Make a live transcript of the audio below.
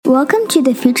Welcome to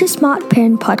the Future Smart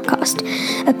Parent Podcast,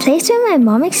 a place where my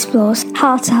mom explores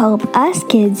how to help us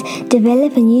kids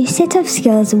develop a new set of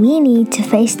skills we need to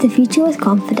face the future with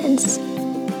confidence.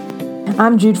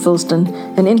 I'm Jude Fulston,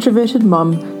 an introverted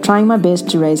mom trying my best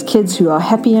to raise kids who are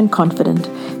happy and confident,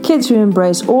 kids who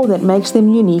embrace all that makes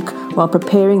them unique while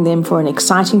preparing them for an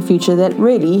exciting future that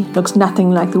really looks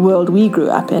nothing like the world we grew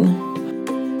up in.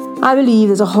 I believe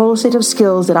there's a whole set of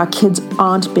skills that our kids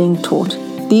aren't being taught.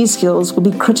 These skills will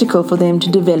be critical for them to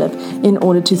develop in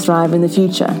order to thrive in the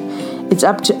future. It's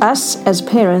up to us as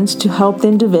parents to help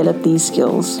them develop these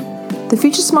skills. The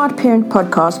Future Smart Parent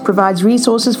Podcast provides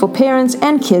resources for parents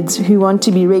and kids who want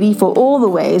to be ready for all the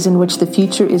ways in which the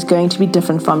future is going to be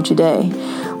different from today.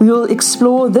 We will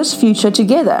explore this future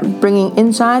together, bringing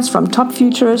insights from top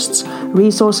futurists,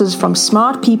 resources from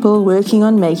smart people working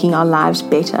on making our lives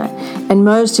better, and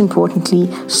most importantly,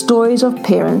 stories of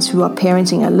parents who are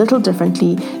parenting a little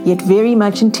differently, yet very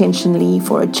much intentionally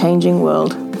for a changing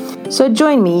world. So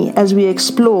join me as we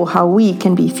explore how we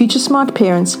can be future smart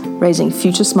parents raising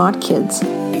future smart kids.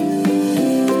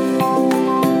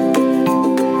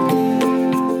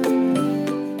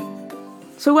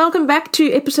 So welcome back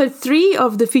to episode 3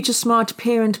 of the Future Smart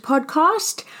Parent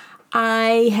Podcast.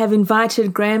 I have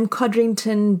invited Graham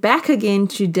Codrington back again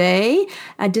today.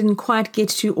 I didn't quite get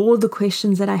to all the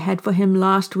questions that I had for him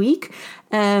last week.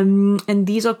 And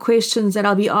these are questions that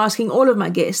I'll be asking all of my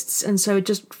guests. And so it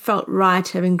just felt right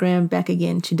having Graham back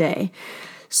again today.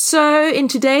 So in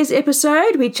today's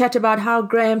episode, we chat about how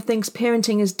Graham thinks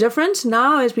parenting is different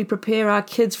now as we prepare our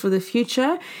kids for the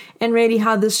future, and really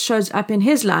how this shows up in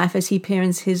his life as he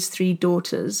parents his 3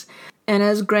 daughters. And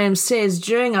as Graham says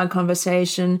during our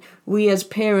conversation, we as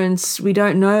parents, we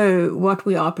don't know what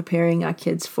we are preparing our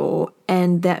kids for,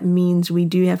 and that means we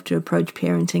do have to approach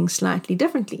parenting slightly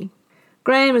differently.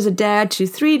 Graham is a dad to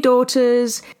 3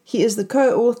 daughters. He is the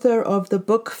co-author of the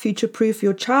book Future-Proof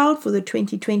Your Child for the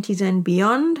 2020s and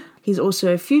beyond. He's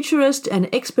also a futurist and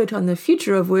expert on the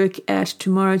future of work at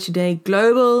Tomorrow Today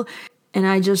Global. And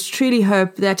I just truly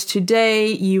hope that today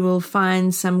you will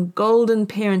find some golden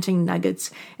parenting nuggets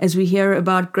as we hear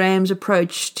about Graham's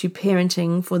approach to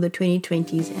parenting for the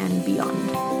 2020s and beyond.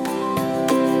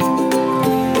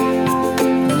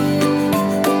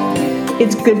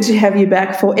 It's good to have you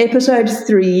back for episode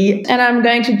 3, and I'm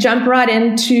going to jump right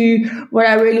into what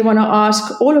I really want to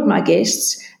ask all of my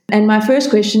guests. And my first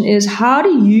question is, how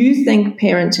do you think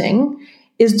parenting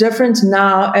is different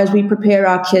now as we prepare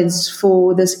our kids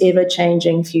for this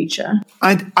ever-changing future?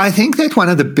 I think that one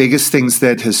of the biggest things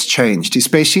that has changed,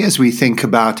 especially as we think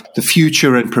about the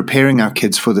future and preparing our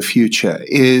kids for the future,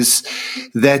 is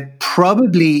that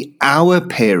probably our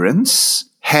parents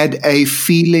had a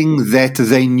feeling that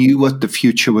they knew what the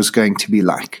future was going to be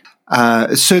like.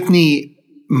 Certainly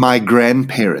my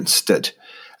grandparents did.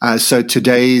 So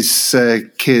today's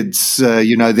kids,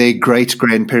 their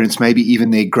great-grandparents, maybe even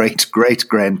their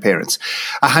great-great-grandparents,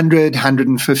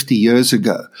 150 years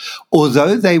ago,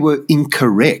 although they were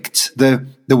incorrect, the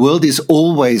world is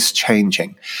always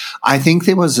changing. I think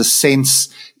there was a sense,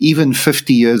 even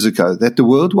 50 years ago, that the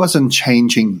world wasn't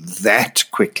changing that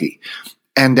quickly,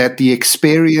 and that the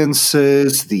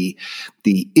experiences, the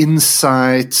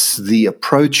insights, the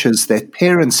approaches that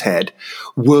parents had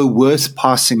were worth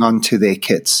passing on to their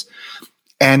kids.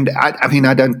 And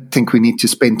I don't think we need to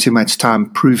spend too much time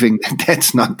proving that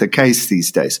that's not the case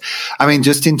these days.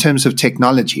 Just in terms of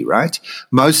technology, right?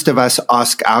 Most of us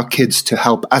ask our kids to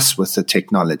help us with the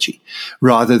technology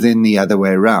rather than the other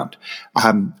way around.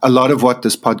 A lot of what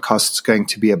this podcast is going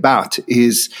to be about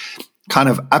is kind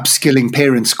of upskilling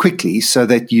parents quickly so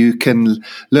that you can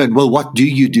learn, well, what do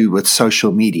you do with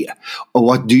social media? Or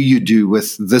what do you do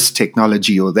with this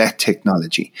technology or that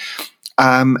technology?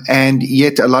 And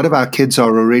yet a lot of our kids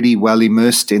are already well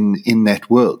immersed in that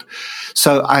world.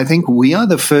 So I think we are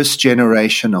the first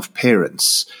generation of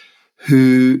parents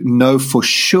who know for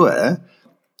sure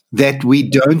that we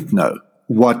don't know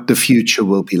what the future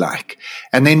will be like.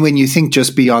 And then when you think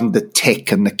just beyond the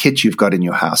tech and the kit you've got in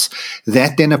your house,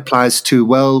 that then applies to,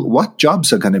 well, what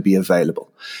jobs are going to be available?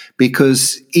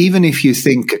 Because even if you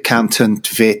think accountant,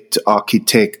 vet,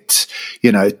 architect,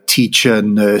 teacher,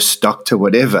 nurse, doctor,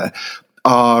 whatever,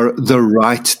 are the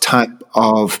right type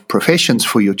of professions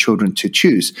for your children to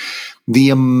choose, the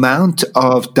amount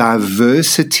of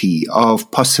diversity of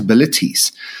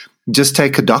possibilities. Just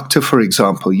take a doctor, for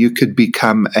example. You could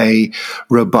become a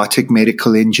robotic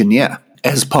medical engineer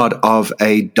as part of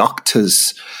a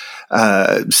doctor's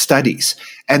studies.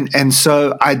 And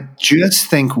so I just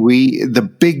think the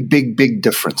big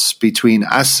difference between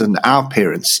us and our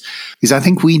parents is I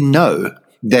think we know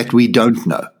that we don't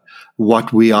know.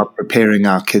 what we are preparing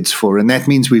our kids for. And that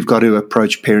means we've got to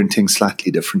approach parenting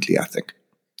slightly differently, I think.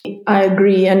 I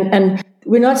agree. And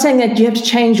we're not saying that you have to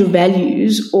change your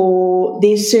values, or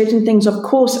there's certain things, of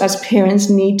course, as parents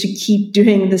need to keep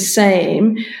doing the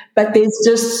same, but there's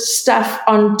just stuff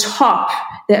on top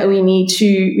that we need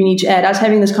to add. I was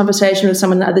having this conversation with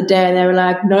someone the other day, and they were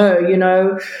like,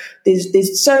 no,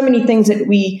 there's so many things that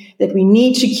we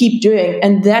need to keep doing,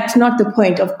 and that's not the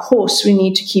point. Of course, we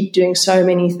need to keep doing so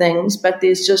many things, but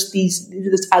there's just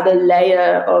this other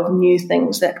layer of new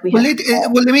things that we have.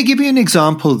 Well, let me give you an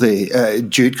example there,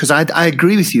 Jude, because I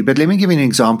agree with you, but let me give you an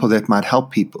example that might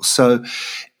help people. So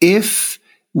if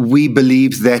we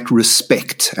believe that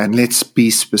respect, and let's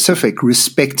be specific,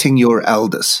 respecting your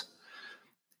elders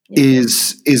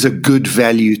is a good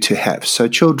value to have. So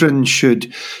children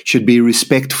should be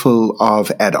respectful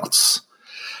of adults.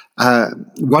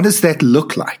 What does that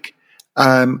look like?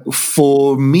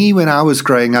 For me, when I was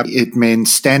growing up, it meant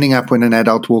standing up when an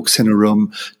adult walks in a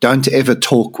room. Don't ever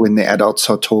talk when the adults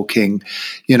are talking,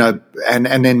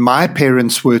 and then my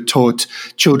parents were taught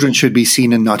children should be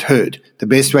seen and not heard. The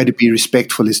best way to be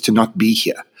respectful is to not be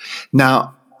here.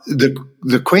 Now,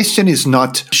 the question is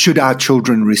not, should our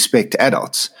children respect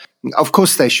adults? Of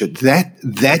course they should.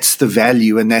 That's the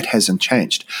value, and that hasn't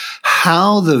changed.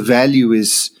 How the value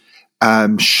is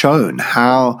shown,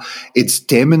 how it's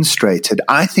demonstrated,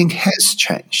 I think has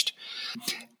changed.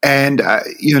 And,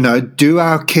 do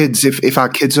our kids, if our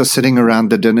kids are sitting around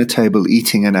the dinner table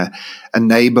eating and a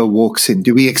neighbor walks in,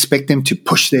 do we expect them to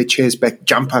push their chairs back,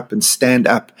 jump up and stand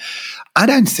up? I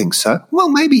don't think so. Well,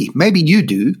 maybe you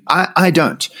do. I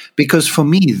don't, because for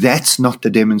me, that's not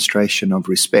the demonstration of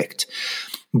respect.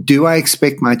 Do I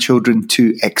expect my children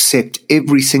to accept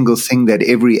every single thing that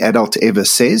every adult ever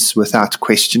says without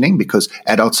questioning, because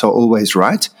adults are always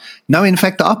right? No, in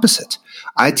fact, the opposite.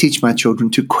 I teach my children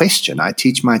to question. I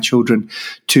teach my children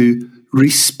to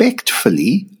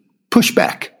respectfully push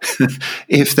back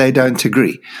if they don't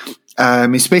agree,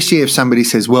 especially if somebody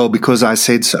says, well, because I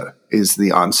said so is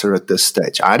the answer at this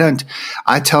stage.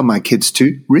 I tell my kids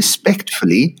to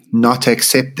respectfully not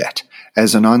accept that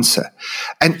as an answer.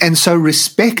 And so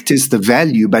respect is the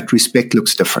value, but respect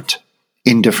looks different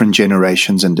in different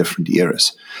generations and different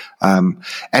eras.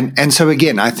 And so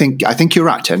again, I think you're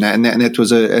right. And that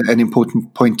was an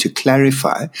important point to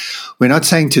clarify. We're not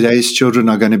saying today's children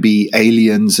are going to be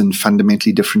aliens and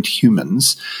fundamentally different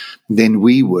humans than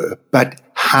we were, but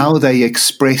how they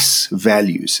express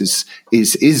values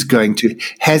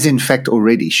has in fact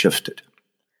already shifted.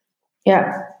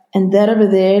 Yeah. And that over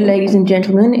there, ladies and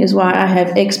gentlemen, is why I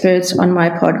have experts on my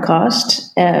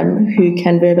podcast who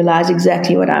can verbalize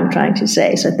exactly what I'm trying to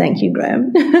say. So thank you,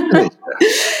 Graham.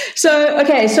 So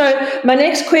my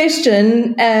next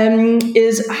question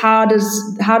is how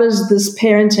does this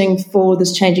parenting for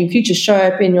this changing future show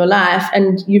up in your life?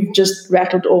 And you've just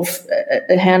rattled off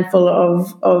a handful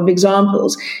of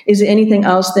examples. Is there anything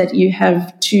else that you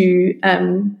have to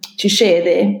share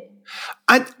there?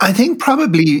 I think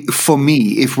probably for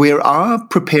me, if we are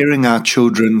preparing our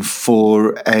children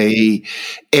for a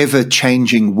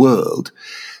ever-changing world,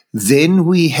 then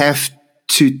we have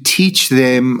to teach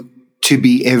them to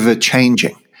be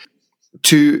ever-changing.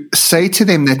 To say to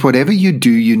them that whatever you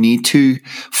do, you need to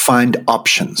find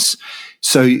options.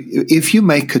 So if you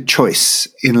make a choice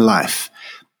in life,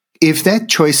 if that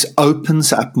choice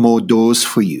opens up more doors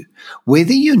for you,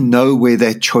 whether you know where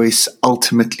that choice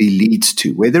ultimately leads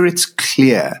to, whether it's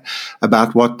clear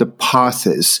about what the path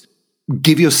is,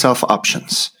 give yourself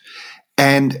options.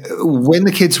 And when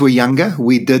the kids were younger,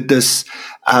 we did this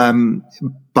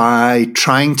by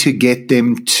trying to get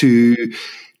them to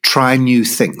try new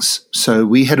things. So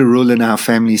we had a rule in our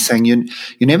family saying you're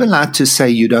never allowed to say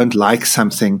you don't like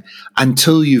something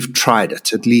until you've tried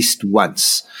it at least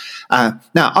once.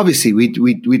 Now, obviously, we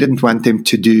didn't want them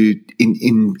to do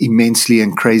in immensely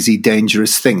and crazy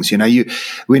dangerous things.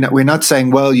 We're not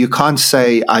saying, well, you can't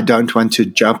say I don't want to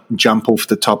jump off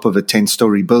the top of a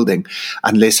 10-story building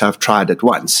unless I've tried it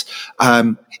once.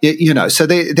 So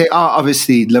there are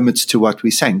obviously limits to what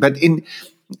we're saying, but in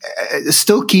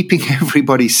still keeping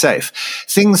everybody safe.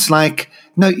 Things like,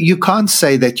 no, you can't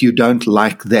say that you don't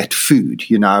like that food.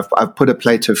 I've put a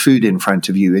plate of food in front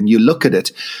of you and you look at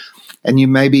it and you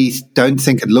maybe don't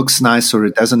think it looks nice or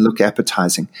it doesn't look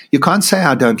appetizing. You can't say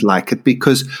I don't like it,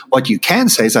 because what you can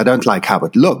say is I don't like how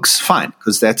it looks. Fine,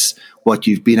 because that's what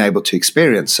you've been able to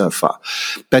experience so far.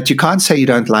 But you can't say you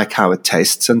don't like how it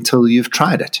tastes until you've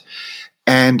tried it.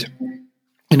 And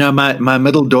my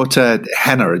middle daughter,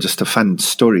 Hannah, just a fun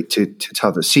story to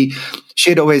tell this. She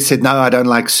had always said, no, I don't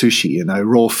like sushi,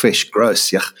 raw fish,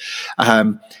 gross. Yeah.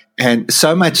 And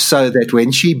so much so that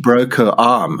when she broke her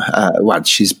arm once,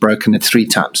 she's broken it 3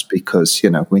 times because,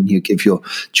 when you give your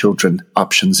children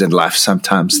options in life,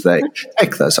 sometimes they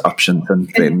take those options and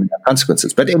then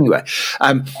consequences. But anyway,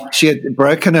 she had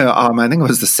broken her arm, I think it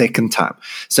was the 2nd time.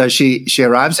 So she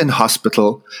arrives in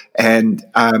hospital and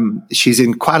she's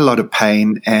in quite a lot of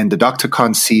pain and the doctor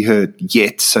can't see her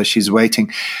yet. So she's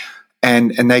waiting.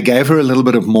 And they gave her a little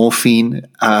bit of morphine,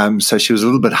 so she was a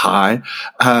little bit high,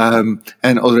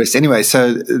 and all the rest. Anyway,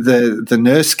 so the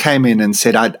nurse came in and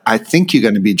said, I think you're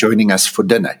going to be joining us for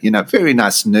dinner. Very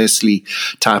nice nursely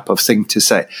type of thing to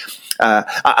say.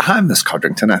 Hi, Miss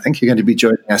Codrington, I think you're going to be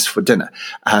joining us for dinner.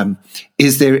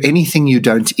 Is there anything you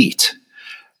don't eat?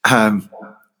 And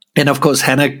of course,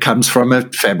 Hannah comes from a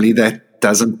family that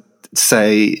doesn't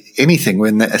say anything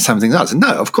when something's else. No,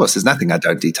 of course, there's nothing I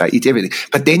don't eat. I eat everything.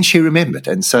 But then she remembered.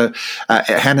 And so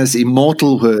Hannah's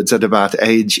immortal words at about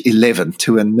age 11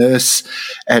 to a nurse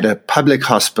at a public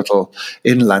hospital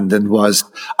in London was,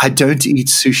 I don't eat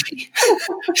sushi.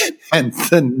 And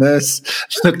the nurse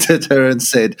looked at her and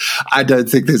said, I don't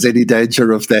think there's any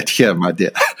danger of that here, my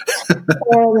dear.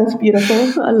 Oh, that's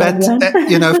beautiful. I love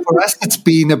that. For us, it's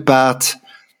been about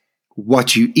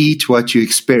what you eat, what you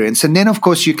experience. And then, of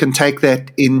course, you can take that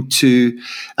into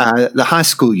the high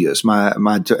school years.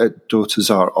 My daughters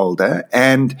are older.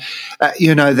 And,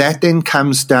 that then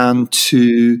comes down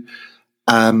to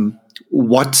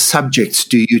what subjects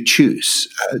do you choose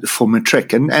for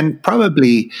matric? And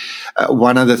probably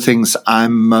one of the things I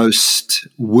most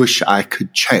wish I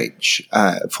could change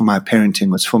for my parenting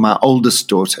was for my oldest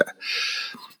daughter.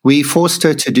 We forced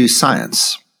her to do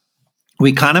science.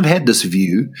 We kind of had this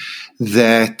view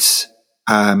that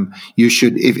you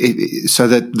should, so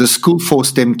that the school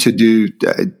forced them to do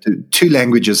 2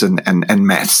 languages and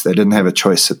maths. They didn't have a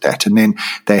choice at that. And then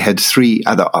they had 3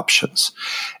 other options.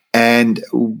 And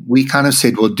we kind of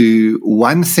said, well, do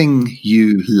one thing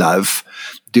you love,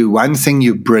 do one thing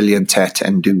you're brilliant at,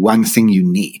 and do one thing you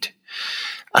need.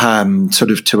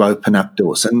 Sort of to open up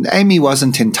doors. And Amy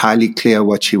wasn't entirely clear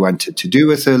what she wanted to do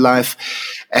with her life.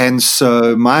 And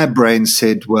so my brain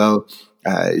said, well,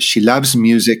 she loves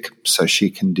music, so she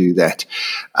can do that.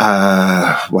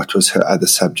 What was her other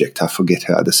subject? I forget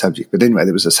her other subject. But anyway,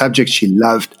 there was a subject she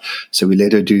loved, so we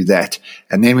let her do that.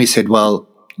 And then we said, well,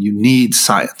 you need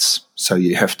science, so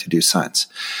you have to do science.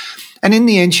 And in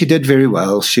the end, she did very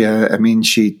well. She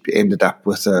ended up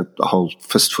with a whole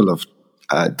fistful of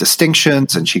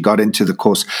distinctions, and she got into the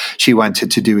course she wanted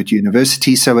to do at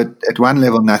university. So at one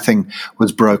level, nothing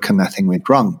was broken, nothing went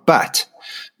wrong. But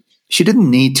she didn't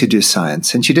need to do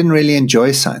science, and she didn't really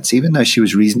enjoy science, even though she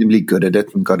was reasonably good at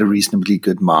it and got a reasonably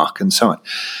good mark and so on.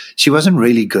 She wasn't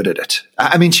really good at it.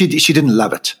 She didn't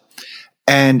love it.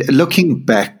 And looking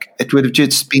back, it would have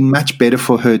just been much better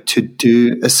for her to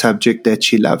do a subject that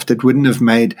she loved. It wouldn't have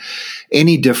made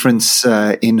any difference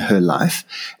in her life.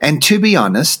 And to be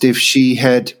honest, if she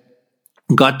had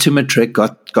got to matric,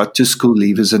 got to school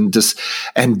leavers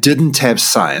and didn't have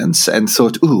science and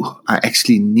thought, ooh, I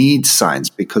actually need science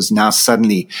because now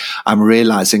suddenly I'm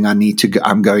realizing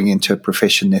I'm going into a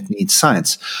profession that needs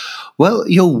science. Well,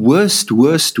 your worst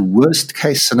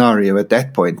case scenario at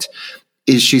that point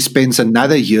is she spends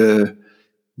another year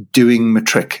doing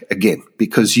matric again,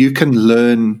 because you can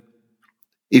learn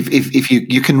if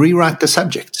you can rewrite the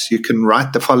subjects, you can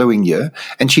write the following year,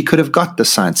 and she could have got the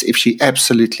science if she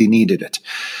absolutely needed it.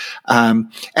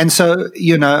 And so,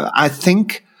 I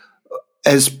think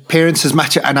as parents, as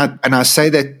much, and I say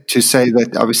that to say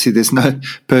that obviously there's no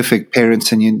perfect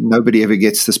parents and nobody ever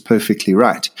gets this perfectly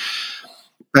right.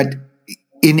 But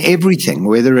in everything,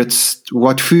 whether it's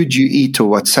what food you eat or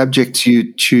what subjects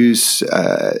you choose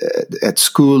at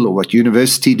school or what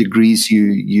university degrees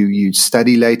you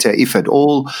study later, if at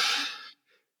all,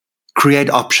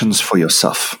 create options for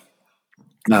yourself.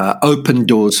 Open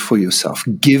doors for yourself.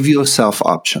 Give yourself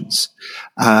options.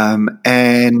 I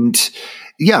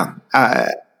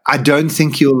don't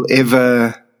think you'll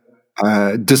ever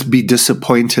be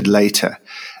disappointed later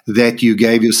that you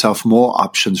gave yourself more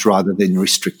options rather than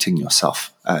restricting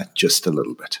yourself just a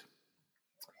little bit.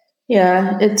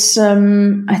 Yeah, it's.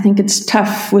 I think it's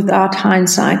tough without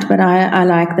hindsight, but I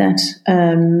like that,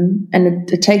 and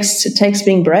it takes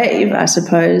being brave, I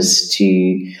suppose,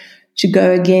 to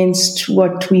go against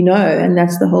what we know, and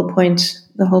that's the whole point.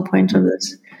 The whole point of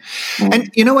this. And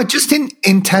you know what? Just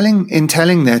in telling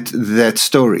that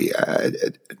story,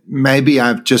 maybe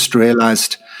I've just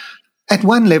realized. At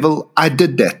one level, I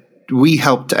did that. We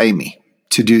helped Amy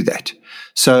to do that.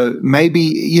 So maybe,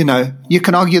 you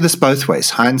can argue this both ways.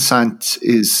 Hindsight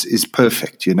is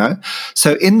perfect,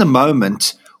 So in the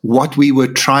moment, what we were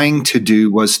trying to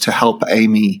do was to help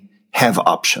Amy have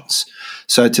options.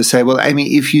 So to say, well,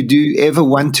 Amy, if you do ever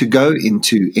want to go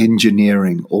into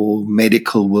engineering or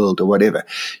medical world or whatever,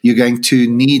 you're going to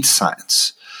need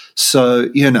science. So,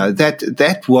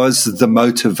 that was the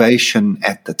motivation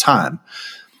at the time.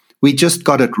 We just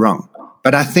got it wrong.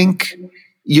 But I think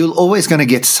you're always going to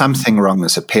get something wrong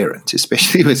as a parent,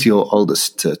 especially with your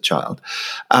oldest child.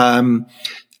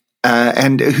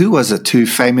 And who was it who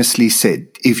famously said,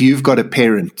 if you've got a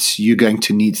parent, you're going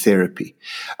to need therapy,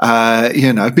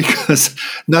 because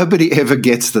nobody ever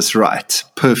gets this right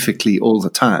perfectly all the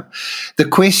time. The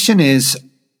question is,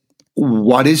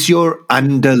 what is your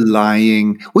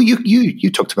underlying, well, you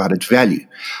talked about it, value,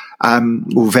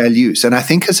 or values. And I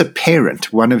think as a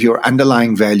parent, one of your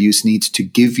underlying values needs to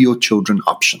give your children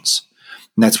options.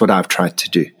 And that's what I've tried to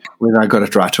do. Whether I got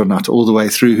it right or not all the way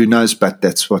through, who knows, but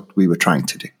that's what we were trying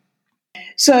to do.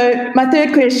 So my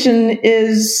third question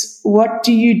is, what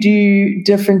do you do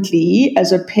differently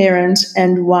as a parent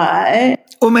and why?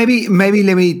 Or maybe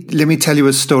let me tell you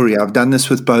a story. I've done this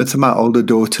with both of my older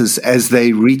daughters as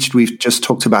they reached, we've just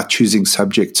talked about choosing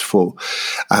subjects for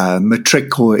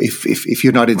matric, or if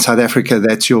you're not in South Africa,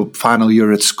 that's your final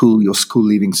year at school, your school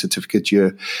leaving certificate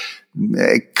year,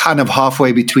 kind of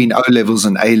halfway between O levels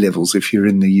and A levels if you're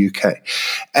in the UK.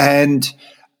 And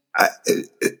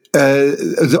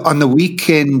on the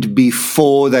weekend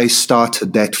before they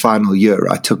started that final year,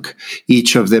 I took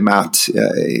each of them out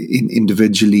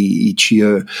individually each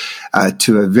year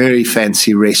to a very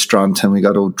fancy restaurant, and we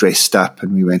got all dressed up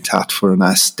and we went out for a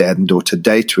nice dad and daughter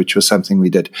date, which was something we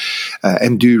did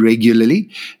and do regularly.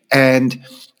 And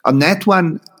on that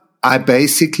one, I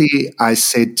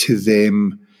said to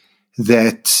them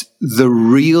that the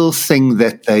real thing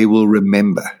that they will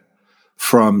remember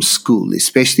from school,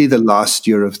 especially the last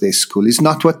year of their school, is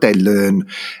not what they learn,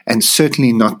 and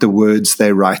certainly not the words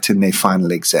they write in their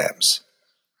final exams.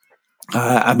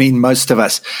 Most of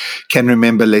us can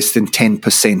remember less than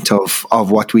 10%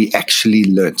 of what we actually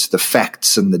learnt, the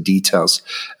facts and the details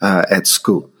at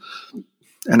school.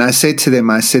 And I said to them,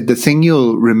 the thing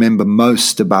you'll remember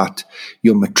most about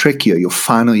your matric year, your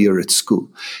final year at school,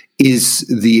 is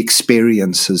the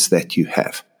experiences that you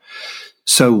have.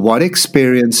 So what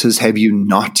experiences have you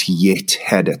not yet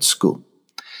had at school?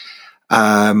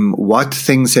 What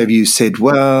things have you said,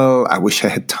 well, I wish I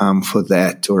had time for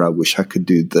that, or I wish I could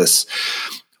do this?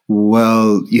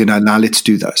 Well, now let's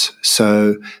do those.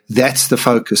 So that's the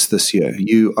focus this year.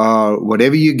 You are,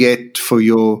 whatever you get for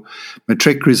your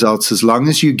matric results, as long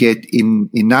as you get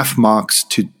enough marks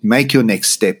to make your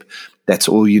next step, that's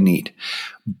all you need.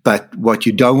 But what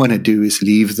you don't want to do is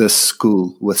leave this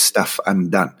school with stuff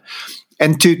undone.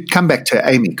 And to come back to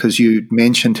Amy, because you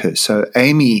mentioned her. So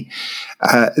Amy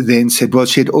then said, well,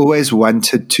 she had always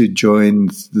wanted to join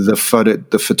the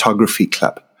photography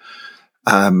club.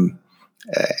 And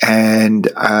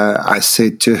I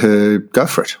said to her, go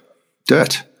for it. Do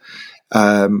it.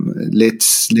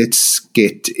 Let's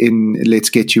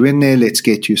get you in there. Let's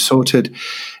get you sorted.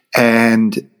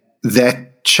 And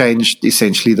that changed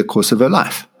essentially the course of her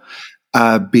life.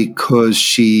 Because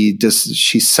she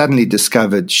suddenly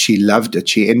discovered she loved it.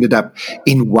 She ended up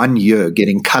in 1 year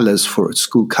getting colors for it,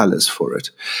 school colors for it,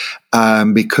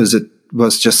 because it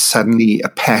was just suddenly a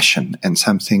passion and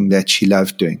something that she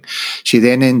loved doing. She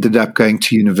then ended up going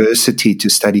to university to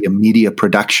study a media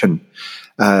production,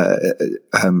 and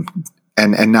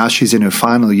now she's in her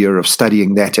final year of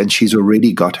studying that, and she's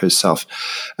already got herself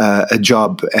a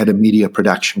job at a media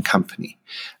production company,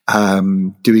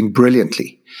 doing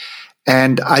brilliantly.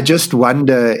 And I just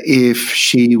wonder if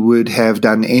she would have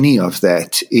done any of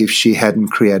that if she hadn't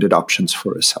created options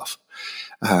for herself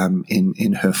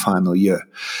in her final year.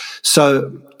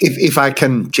 So if I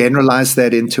can generalize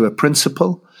that into a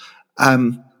principle,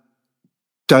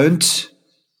 don't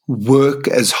work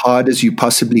as hard as you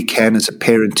possibly can as a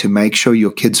parent to make sure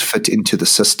your kids fit into the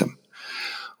system.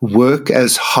 Work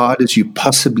as hard as you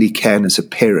possibly can as a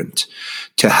parent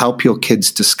to help your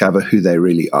kids discover who they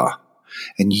really are.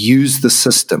 And use the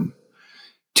system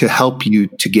to help you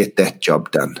to get that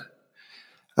job done.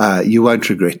 You won't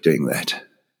regret doing that.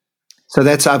 So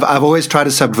I've always tried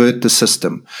to subvert the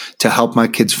system to help my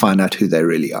kids find out who they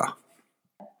really are.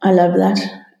 I love that.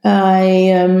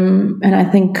 And I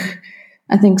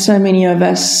think so many of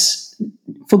us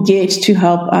forget to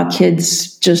help our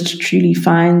kids just truly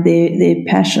find their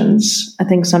passions. I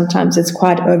think sometimes it's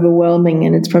quite overwhelming,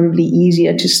 and it's probably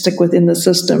easier to stick within the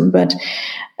system, but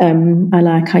I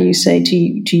like how you say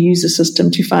to use the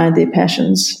system to find their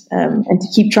passions, and to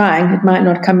keep trying. It might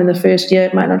not come in the first year,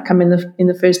 it might not come in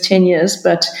the first 10 years,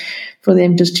 but for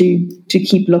them just to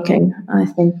keep looking. I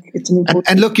think it's an important.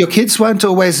 And look, your kids won't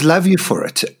always love you for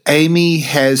it. Amy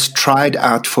has tried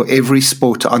out for every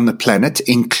sport on the planet,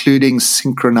 including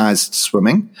synchronized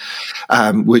swimming,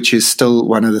 which is still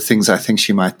one of the things I think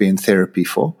she might be in therapy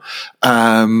for.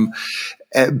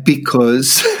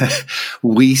 Because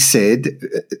we said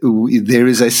there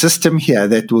is a system here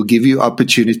that will give you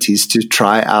opportunities to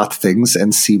try out things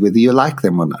and see whether you like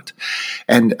them or not.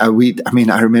 And I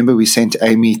remember we sent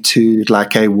Amy to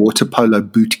like a water polo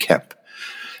boot camp.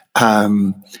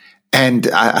 And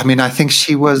I think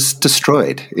she was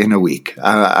destroyed in a week.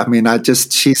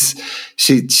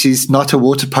 She's not a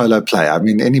water polo player. I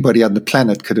mean, anybody on the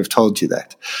planet could have told you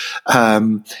that.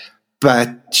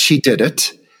 But she did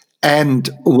it. And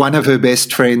one of her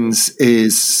best friends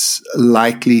is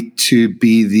likely to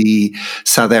be the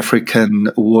South African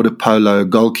water polo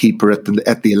goalkeeper at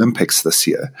the Olympics this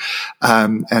year.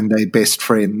 And they're best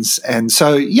friends. And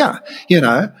so,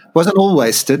 wasn't all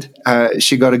wasted.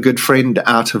 She got a good friend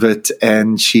out of it,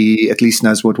 and she at least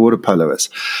knows what water polo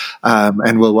is.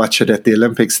 And we'll watch it at the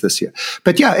Olympics this year.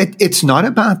 But it's not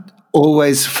about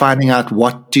always finding out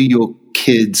what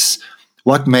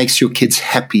makes your kids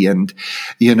happy and,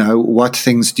 what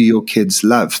things do your kids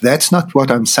love. That's not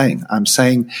what I'm saying. I'm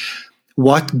saying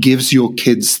what gives your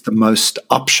kids the most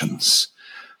options.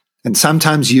 And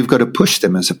sometimes you've got to push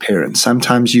them as a parent.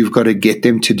 Sometimes you've got to get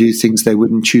them to do things they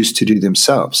wouldn't choose to do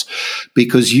themselves,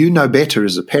 because you know better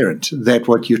as a parent that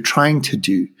what you're trying to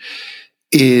do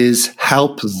is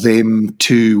help them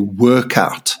to work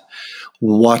out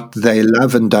what they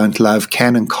love and don't love,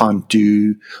 can and can't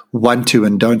do, want to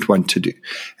and don't want to do.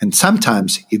 And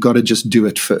sometimes you've got to just do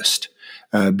it first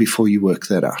before you work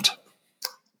that out.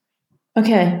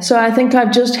 Okay, so I think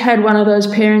I've just had one of those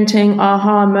parenting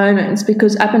aha moments,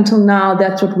 because up until now,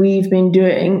 that's what we've been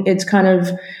doing. It's kind of,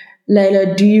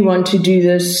 Layla, do you want to do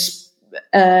this?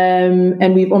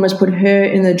 And we've almost put her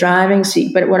in the driving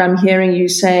seat. But what I'm hearing you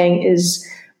saying is,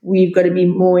 we've got to be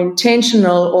more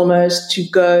intentional almost to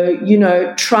go,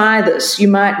 try this. You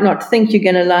might not think you're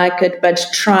going to like it, but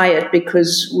try it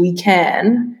because we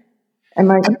can.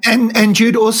 And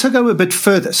you'd also go a bit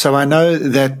further. So I know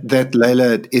that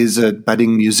Layla is a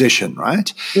budding musician,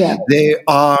 right? Yeah. There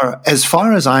are, as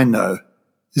far as I know,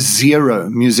 0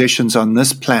 musicians on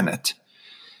this planet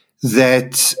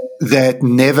that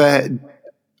never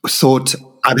thought,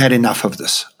 I've had enough of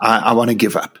this. I want to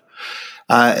give up.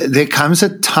 There comes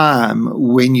a time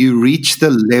when you reach the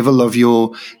level of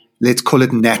your, let's call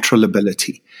it natural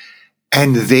ability.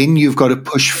 And then you've got to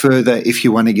push further if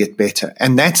you want to get better.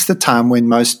 And that's the time when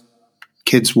most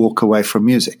kids walk away from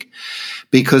music,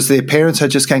 because their parents are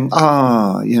just going,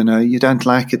 you don't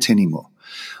like it anymore.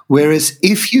 Whereas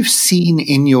if you've seen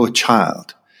in your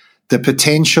child the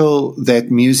potential that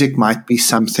music might be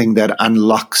something that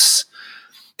unlocks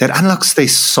their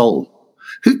soul.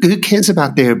 Who cares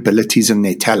about their abilities and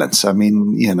their talents? I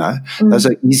mean, those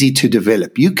are easy to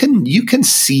develop. You can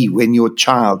see when your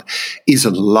child is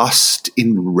lost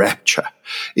in rapture,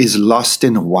 is lost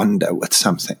in wonder with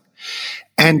something.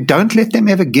 And don't let them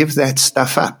ever give that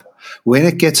stuff up. When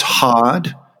it gets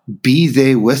hard, be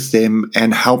there with them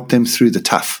and help them through the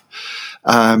tough.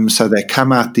 So they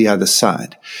come out the other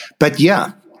side. But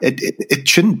it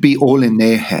shouldn't be all in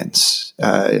their hands.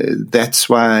 That's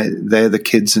why they're the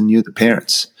kids and you're the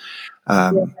parents.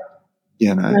 And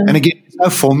again, there's no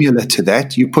formula to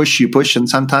that. You push, and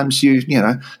sometimes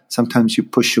you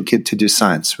push your kid to do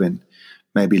science when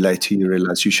maybe later you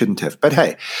realize you shouldn't have. But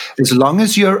hey, as long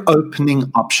as you're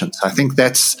opening options, I think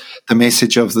that's the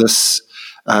message of this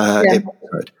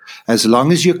episode. As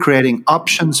long as you're creating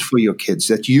options for your kids,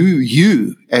 that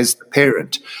you as the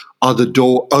parent are the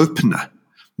door opener,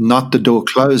 not the door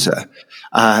closer,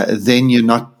 then you're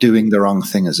not doing the wrong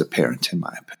thing as a parent, in my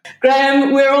opinion.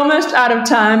 Graham, we're almost out of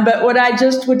time, but what I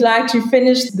just would like to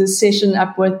finish this session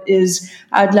up with is,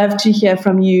 I'd love to hear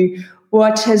from you,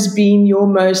 what has been your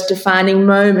most defining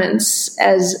moments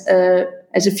as a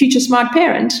future smart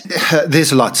parent?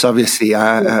 There's lots, obviously.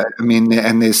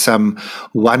 And there's some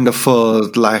wonderful,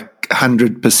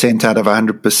 100% out of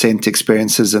 100%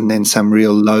 experiences, and then some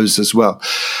real lows as well.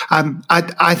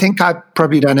 I think I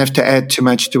probably don't have to add too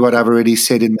much to what I've already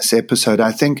said in this episode.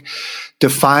 I think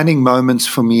defining moments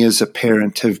for me as a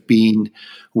parent have been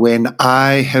when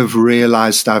I have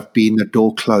realized I've been a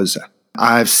door closer.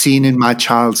 I've seen in my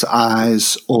child's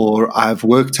eyes, or I've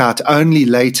worked out only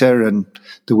later, and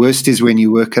the worst is when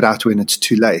you work it out when it's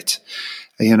too late,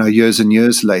 years and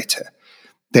years later,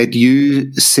 that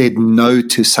you said no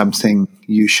to something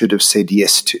you should have said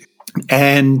yes to.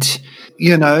 And,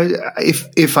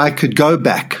 if I could go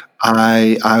back,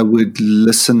 I would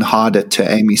listen harder to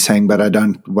Amy saying, but I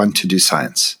don't want to do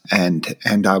science, and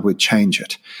I would change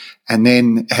it. And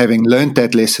then having learned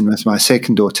that lesson with my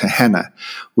second daughter, Hannah,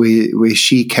 where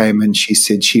she came and she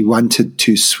said she wanted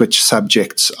to switch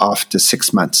subjects after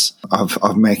 6 months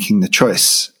of making the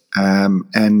choice.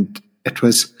 And it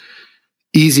was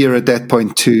easier at that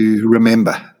point to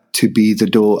remember to be the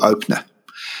door opener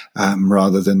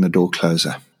rather than the door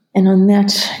closer. And on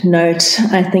that note,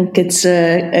 I think it's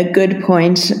a good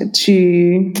point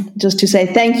to say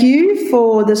thank you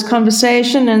for this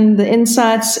conversation and the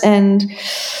insights and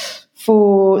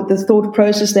for the thought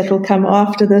process that will come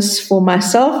after this for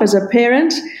myself as a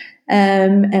parent.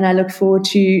 And I look forward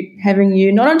to having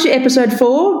you, not onto episode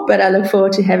 4, but I look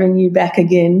forward to having you back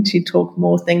again to talk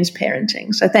more things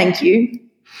parenting. So thank you.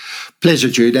 Pleasure,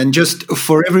 Jude. And just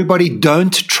for everybody,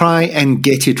 don't try and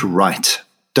get it right.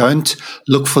 Don't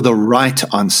look for the right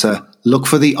answer. Look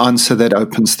for the answer that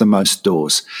opens the most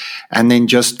doors, and then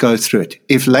just go through it.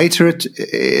 If later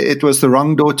it was the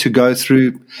wrong door to go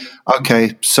through,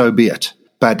 okay, so be it.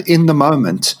 But in the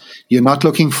moment, you're not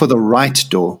looking for the right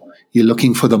door. You're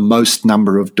looking for the most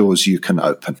number of doors you can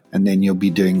open, and then you'll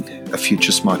be doing a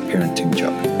future smart parenting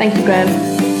job. Thank you,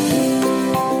 Graham.